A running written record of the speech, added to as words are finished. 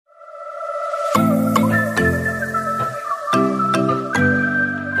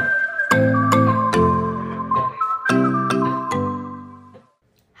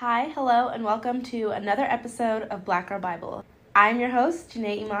Hello and welcome to another episode of Black Girl Bible. I'm your host,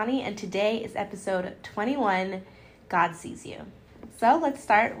 Janae Imani, and today is episode 21, God Sees You. So let's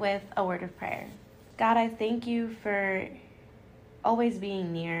start with a word of prayer. God, I thank you for always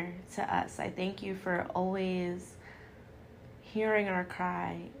being near to us. I thank you for always hearing our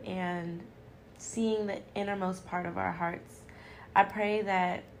cry and seeing the innermost part of our hearts. I pray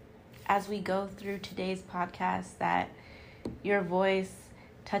that as we go through today's podcast, that your voice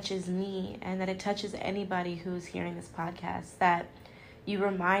touches me and that it touches anybody who's hearing this podcast, that you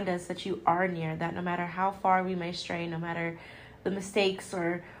remind us that you are near, that no matter how far we may stray, no matter the mistakes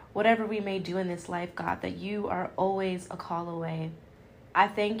or whatever we may do in this life, God, that you are always a call away. I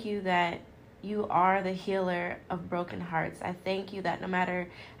thank you that you are the healer of broken hearts. I thank you that no matter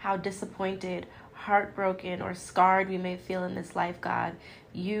how disappointed, heartbroken, or scarred we may feel in this life, God,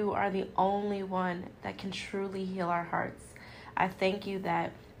 you are the only one that can truly heal our hearts. I thank you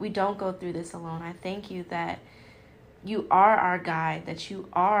that we don't go through this alone. I thank you that you are our guide, that you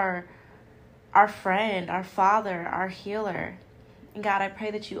are our friend, our father, our healer. And God, I pray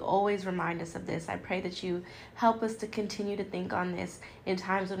that you always remind us of this. I pray that you help us to continue to think on this in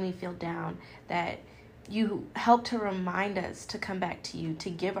times when we feel down, that you help to remind us to come back to you, to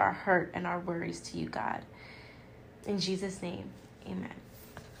give our hurt and our worries to you, God. In Jesus' name, amen.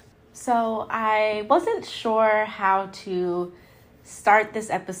 So I wasn't sure how to start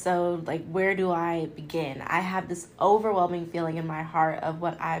this episode, like where do I begin? I have this overwhelming feeling in my heart of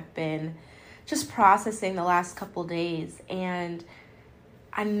what I've been just processing the last couple days, and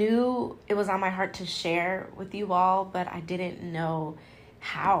I knew it was on my heart to share with you all, but I didn't know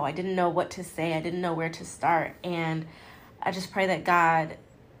how. I didn't know what to say. I didn't know where to start, and I just pray that God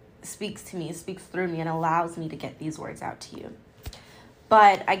speaks to me, speaks through me, and allows me to get these words out to you.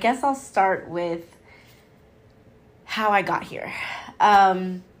 But I guess I'll start with how I got here.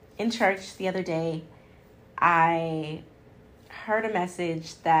 In church the other day, I heard a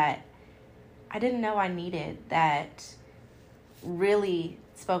message that I didn't know I needed, that really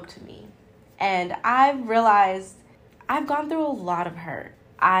spoke to me. And I've realized I've gone through a lot of hurt.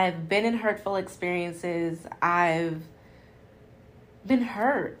 I've been in hurtful experiences. I've been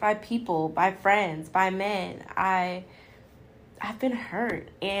hurt by people, by friends, by men. I've been hurt,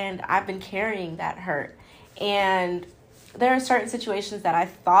 and I've been carrying that hurt. And there are certain situations that I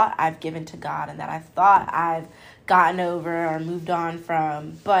thought I've given to God and that I thought I've gotten over or moved on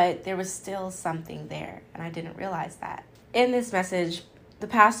from, but there was still something there, and I didn't realize that. In this message, the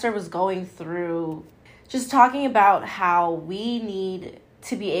pastor was going through just talking about how we need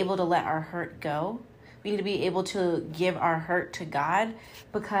to be able to let our hurt go. We need to be able to give our hurt to God,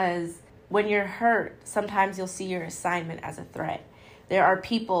 because when you're hurt, sometimes you'll see your assignment as a threat. There are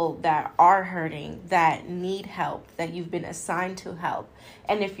people that are hurting, that need help, that you've been assigned to help.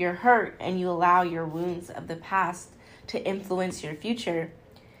 And if you're hurt and you allow your wounds of the past to influence your future,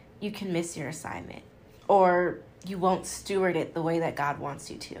 you can miss your assignment, or you won't steward it the way that God wants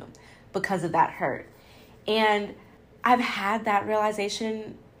you to because of that hurt. And I've had that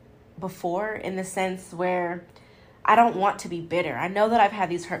realization before, in the sense where I don't want to be bitter. I know that I've had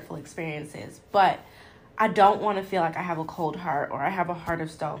these hurtful experiences, but I don't want to feel like I have a cold heart or I have a heart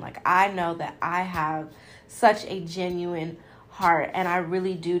of stone. Like, I know that I have such a genuine heart, and I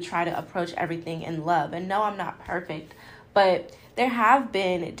really do try to approach everything in love. And no, I'm not perfect, but there have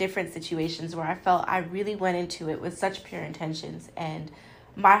been different situations where I felt I really went into it with such pure intentions, and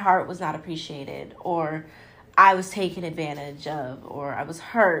my heart was not appreciated, or I was taken advantage of, or I was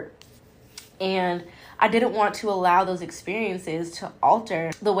hurt. And I didn't want to allow those experiences to alter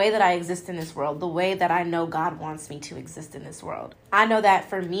the way that I exist in this world, the way that I know God wants me to exist in this world. I know that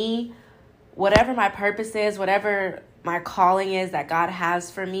for me, whatever my purpose is, whatever my calling is that God has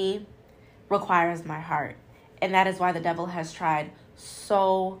for me, requires my heart. And that is why the devil has tried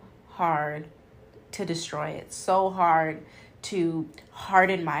so hard to destroy it, so hard to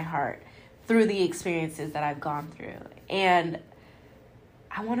harden my heart through the experiences that I've gone through. And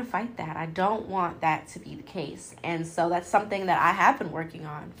I want to fight that. I don't want that to be the case. And so that's something that I have been working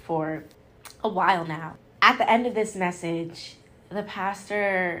on for a while now. At the end of this message, the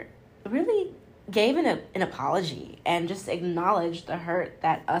pastor really gave an apology and just acknowledged the hurt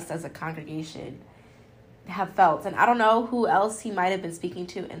that us as a congregation have felt. And I don't know who else he might have been speaking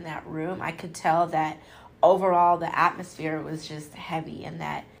to in that room. I could tell that overall the atmosphere was just heavy, and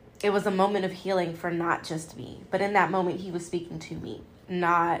that it was a moment of healing for not just me, but in that moment he was speaking to me.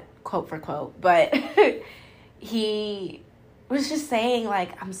 Not quote for quote, but he was just saying,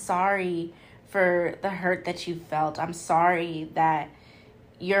 like, I'm sorry for the hurt that you felt. I'm sorry that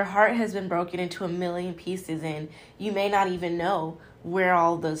your heart has been broken into a million pieces, and you may not even know where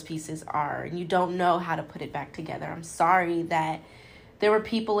all those pieces are and you don't know how to put it back together. I'm sorry that there were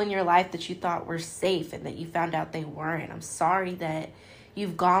people in your life that you thought were safe and that you found out they weren't. I'm sorry that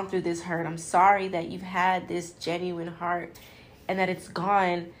you've gone through this hurt. I'm sorry that you've had this genuine heart and that it's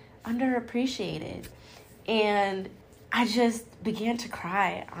gone underappreciated. And I just began to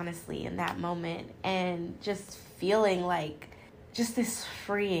cry, honestly, in that moment, and just feeling like just this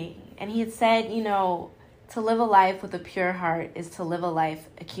freeing. And he had said, to live a life with a pure heart is to live a life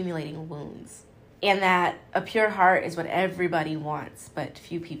accumulating wounds. And that a pure heart is what everybody wants, but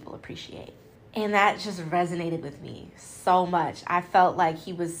few people appreciate. And that just resonated with me so much. I felt like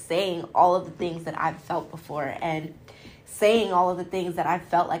he was saying all of the things that I've felt before and saying all of the things that I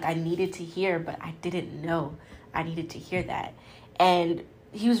felt like I needed to hear, but I didn't know I needed to hear that. And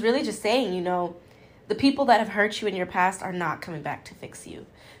he was really just saying, the people that have hurt you in your past are not coming back to fix you.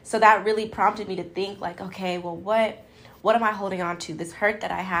 So that really prompted me to think like, okay, well, what am I holding on to? This hurt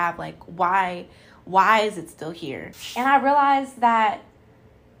that I have, like, why is it still here? And I realized that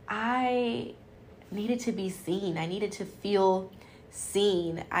I needed to be seen. I needed to feel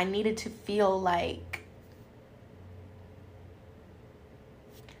seen. I needed to feel like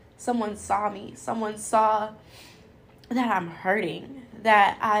someone saw me. Someone saw that I'm hurting,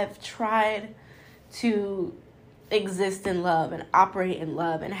 that I've tried to exist in love and operate in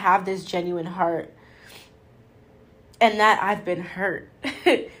love and have this genuine heart, and that I've been hurt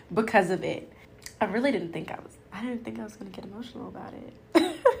because of it. I didn't think I was going to get emotional about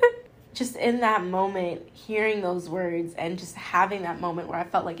it. Just in that moment, hearing those words and just having that moment where I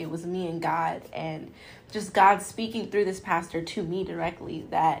felt like it was me and God, and just God speaking through this pastor to me directly,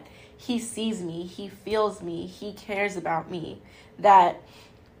 that he sees me, he feels me, he cares about me, that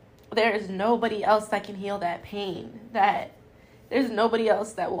there is nobody else that can heal that pain, that there's nobody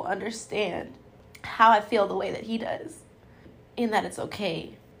else that will understand how I feel the way that he does, and that it's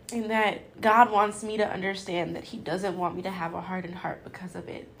okay. And that God wants me to understand that he doesn't want me to have a hardened heart because of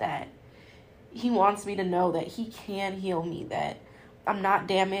it, that he wants me to know that he can heal me, that I'm not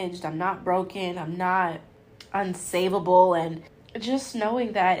damaged, I'm not broken, I'm not unsavable. And just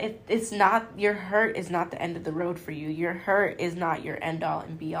knowing that it's not, your hurt is not the end of the road for you. Your hurt is not your end all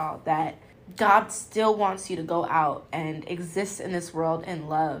and be all. That God still wants you to go out and exist in this world in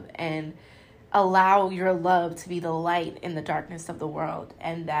love and allow your love to be the light in the darkness of the world.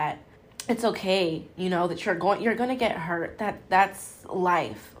 And that it's okay, that you're going to get hurt. That's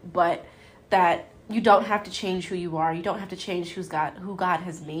life, but that you don't have to change who you are. You don't have to change who God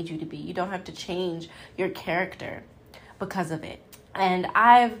has made you to be. You don't have to change your character because of it. And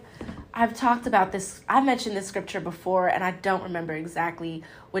I've talked about this. I mentioned this scripture before, and I don't remember exactly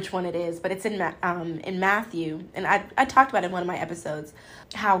which one it is, but it's in Matthew. And I talked about it in one of my episodes,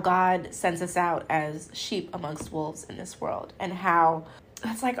 how God sends us out as sheep amongst wolves in this world, and how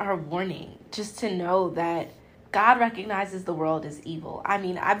that's like our warning, just to know that God recognizes the world as evil. I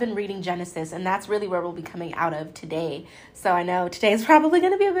mean, I've been reading Genesis, and that's really where we'll be coming out of today. So I know today is probably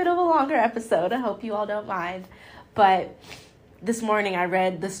going to be a bit of a longer episode. I hope you all don't mind. But this morning I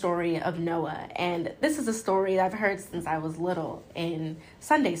read the story of Noah, and this is a story that I've heard since I was little in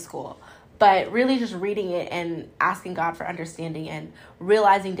Sunday school. But really just reading it and asking God for understanding and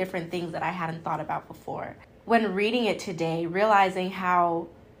realizing different things that I hadn't thought about before. When reading it today, realizing how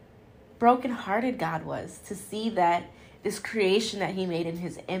brokenhearted God was to see that this creation that he made in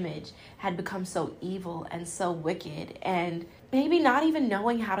his image had become so evil and so wicked, and maybe not even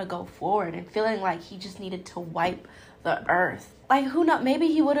knowing how to go forward and feeling like he just needed to wipe the earth. Like, who knows, maybe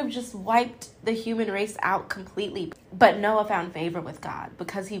he would have just wiped the human race out completely. But Noah found favor with God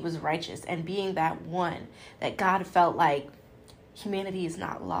because he was righteous, and being that one, that God felt like humanity is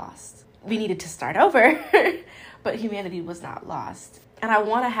not lost. We needed to start over, but humanity was not lost. And I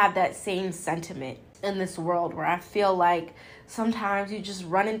want to have that same sentiment in this world, where I feel like sometimes you just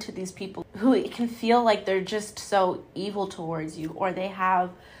run into these people who it can feel like they're just so evil towards you, or they have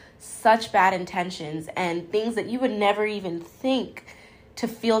such bad intentions and things that you would never even think to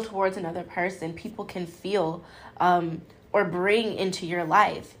feel towards another person. People can feel or bring into your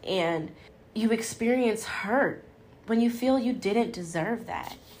life, and you experience hurt when you feel you didn't deserve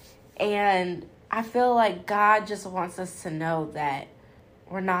that. And I feel like God just wants us to know that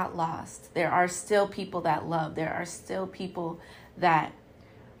we're not lost. There are still people that love. There are still people that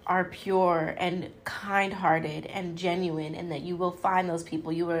are pure and kind-hearted and genuine, and that you will find those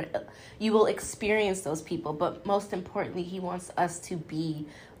people. You will experience those people, but most importantly, he wants us to be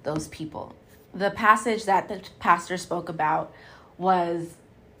those people. The passage that the pastor spoke about was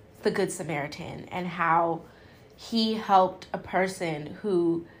the Good Samaritan, and how he helped a person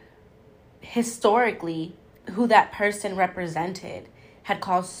who historically, who that person represented, had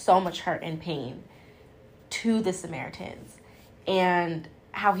caused so much hurt and pain to the Samaritans, and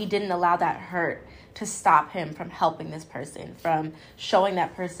how he didn't allow that hurt to stop him from helping this person, from showing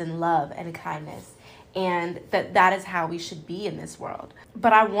that person love and kindness, and that is how we should be in this world.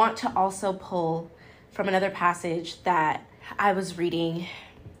 But I want to also pull from another passage that I was reading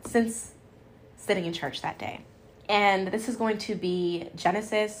since sitting in church that day. And this is going to be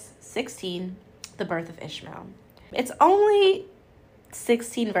Genesis 16, the birth of Ishmael. It's only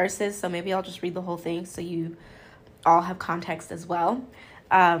 16 verses, so maybe I'll just read the whole thing so you all have context as well.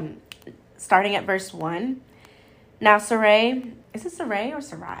 Starting at verse 1. Now Sarai, is it Sarai or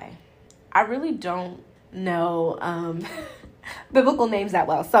Sarai? I really don't know biblical names that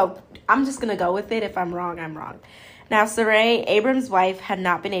well, so I'm just going to go with it. If I'm wrong, I'm wrong. Now Sarai, Abram's wife, had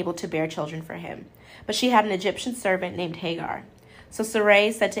not been able to bear children for him, but she had an Egyptian servant named Hagar. So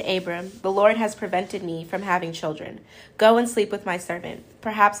Sarai said to Abram, "The Lord has prevented me from having children. Go and sleep with my servant.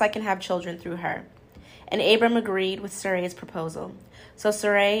 Perhaps I can have children through her." And Abram agreed with Sarai's proposal. So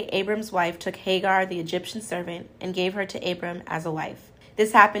Sarai, Abram's wife, took Hagar, the Egyptian servant, and gave her to Abram as a wife.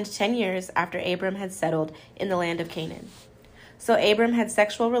 This happened 10 years after Abram had settled in the land of Canaan. So Abram had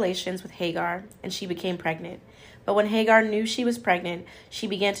sexual relations with Hagar, and she became pregnant. But when Hagar knew she was pregnant, she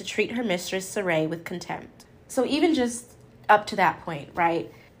began to treat her mistress Sarai with contempt. So even just up to that point,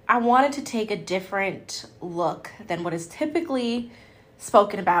 right, I wanted to take a different look than what is typically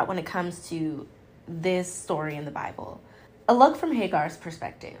spoken about when it comes to this story in the Bible. A look from Hagar's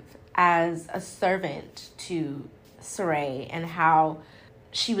perspective as a servant to Sarai, and how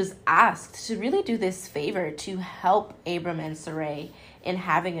she was asked to really do this favor to help Abram and Sarai in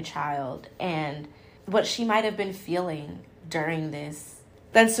having a child, and what she might have been feeling during this.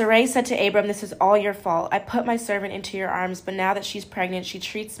 Then Sarai said to Abram, "This is all your fault. I put my servant into your arms, but now that she's pregnant, she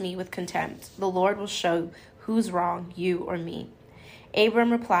treats me with contempt. The Lord will show who's wrong, you or me."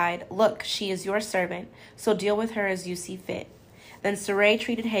 Abram replied, "Look, she is your servant, so deal with her as you see fit." Then Sarai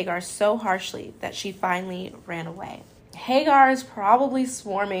treated Hagar so harshly that she finally ran away. Hagar is probably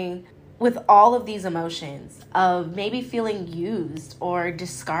swarming with all of these emotions of maybe feeling used or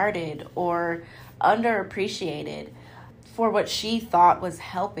discarded or underappreciated for what she thought was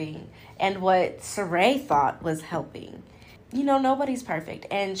helping and what Sarai thought was helping. You know, nobody's perfect,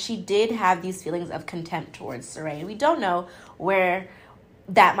 and she did have these feelings of contempt towards Sarai. We don't know where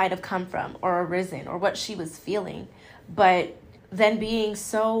that might have come from or arisen or what she was feeling, but then being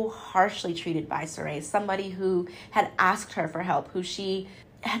so harshly treated by Sarai, somebody who had asked her for help, who she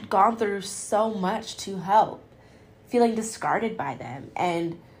had gone through so much to help, feeling discarded by them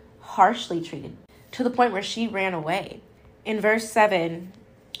and harshly treated to the point where she ran away. In verse 7,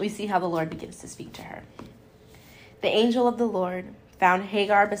 we see how the Lord begins to speak to her. The angel of the Lord found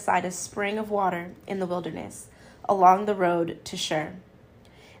Hagar beside a spring of water in the wilderness, along the road to Shur.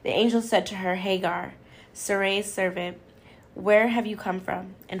 The angel said to her, "Hagar, Sarai's servant, where have you come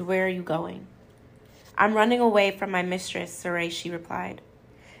from, and where are you going?" "I'm running away from my mistress, Sarai," she replied.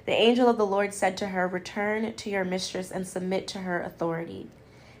 The angel of the Lord said to her, "Return to your mistress and submit to her authority."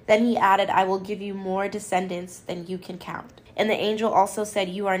 Then he added, "I will give you more descendants than you can count." And the angel also said,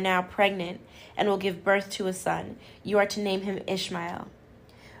 "You are now pregnant and will give birth to a son. You are to name him Ishmael,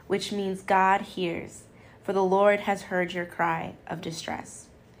 which means God hears, for the Lord has heard your cry of distress."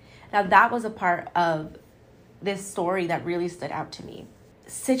 Now that was a part of this story that really stood out to me.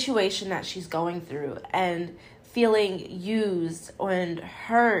 Situation that she's going through and feeling used and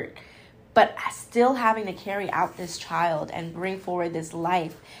hurt, but still having to carry out this child and bring forward this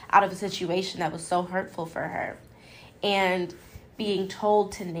life out of a situation that was so hurtful for her. And being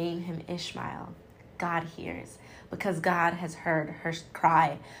told to name him Ishmael. God hears, because God has heard her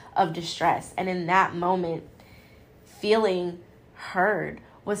cry of distress. And in that moment, feeling heard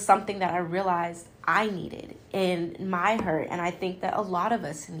was something that I realized I needed in my hurt. And I think that a lot of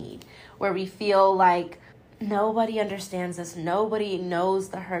us need, where we feel like nobody understands us. Nobody knows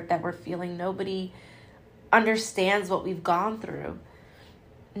the hurt that we're feeling. Nobody understands what we've gone through.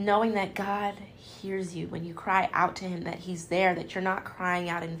 Knowing that God hears you when you cry out to him, that he's there, that you're not crying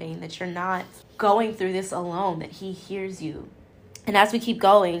out in vain, that you're not going through this alone, that he hears you. And as we keep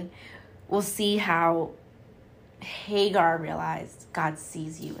going, we'll see how Hagar realized God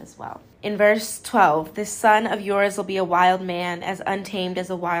sees you as well. In verse 12, "This son of yours will be a wild man, as untamed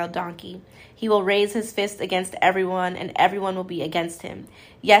as a wild donkey. He will raise his fist against everyone, and everyone will be against him.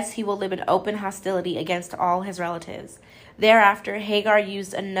 Yes, he will live in open hostility against all his relatives." Thereafter, Hagar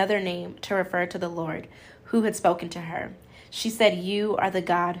used another name to refer to the Lord, who had spoken to her. She said, "You are the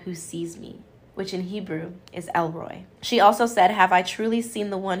God who sees me," which in Hebrew is El Roi. She also said, "Have I truly seen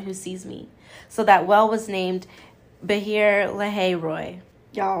the one who sees me?" So that well was named Behir Lahai-Roi.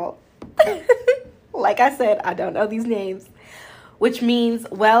 Y'all, like I said, I don't know these names, which means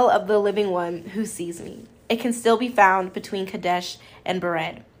well of the living one who sees me. It can still be found between Kadesh and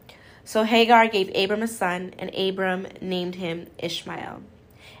Bered. So Hagar gave Abram a son, and Abram named him Ishmael.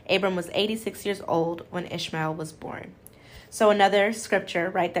 Abram was 86 years old when Ishmael was born. So another scripture,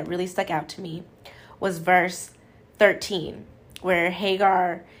 right, that really stuck out to me was verse 13, where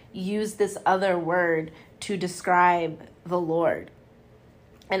Hagar used this other word to describe the Lord.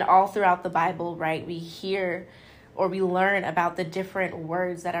 And all throughout the Bible, right, we hear or we learn about the different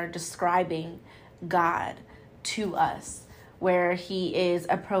words that are describing God to us, where he is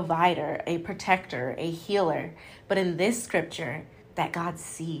a provider, a protector, a healer. But in this scripture, that God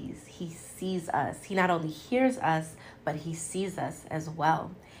sees. He sees us. He not only hears us, but he sees us as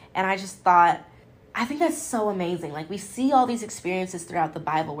well. And I just thought, I think that's so amazing. Like, we see all these experiences throughout the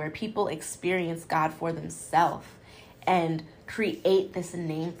Bible where people experience God for themselves and create this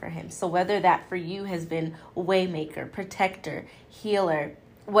name for him. So whether that for you has been waymaker, protector, healer,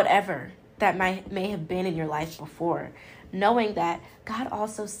 whatever that may have been in your life before, knowing that God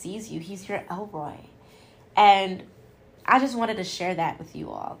also sees you. He's your Elroy. And I just wanted to share that with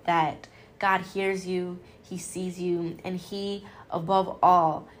you all, that God hears you, he sees you, and he, above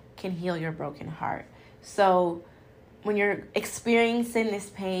all, can heal your broken heart. So when you're experiencing this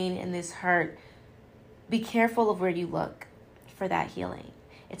pain and this hurt, be careful of where you look for that healing.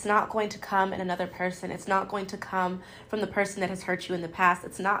 It's not going to come in another person. It's not going to come from the person that has hurt you in the past.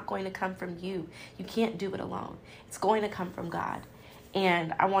 It's not going to come from you. You can't do it alone. It's going to come from God.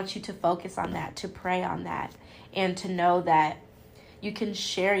 And I want you to focus on that, to pray on that, and to know that you can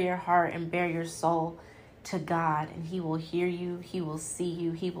share your heart and bare your soul to God, and he will hear you, he will see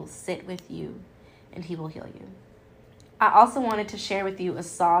you, he will sit with you, and he will heal you. I also wanted to share with you a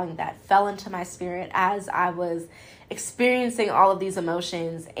song that fell into my spirit as I was experiencing all of these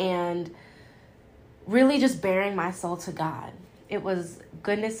emotions and really just bearing my soul to God. It was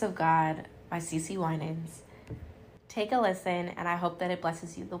Goodness of God by CeCe Winans. Take a listen, and I hope that it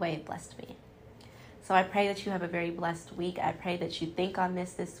blesses you the way it blessed me. So I pray that you have a very blessed week. I pray that you think on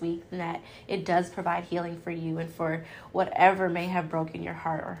this week and that it does provide healing for you and for whatever may have broken your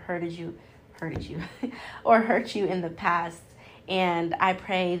heart or hurted you or hurt you in the past. And I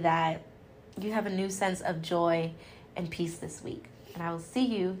pray that you have a new sense of joy and peace this week. And I will see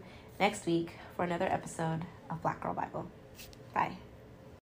you next week for another episode of Black Girl Bible. Bye.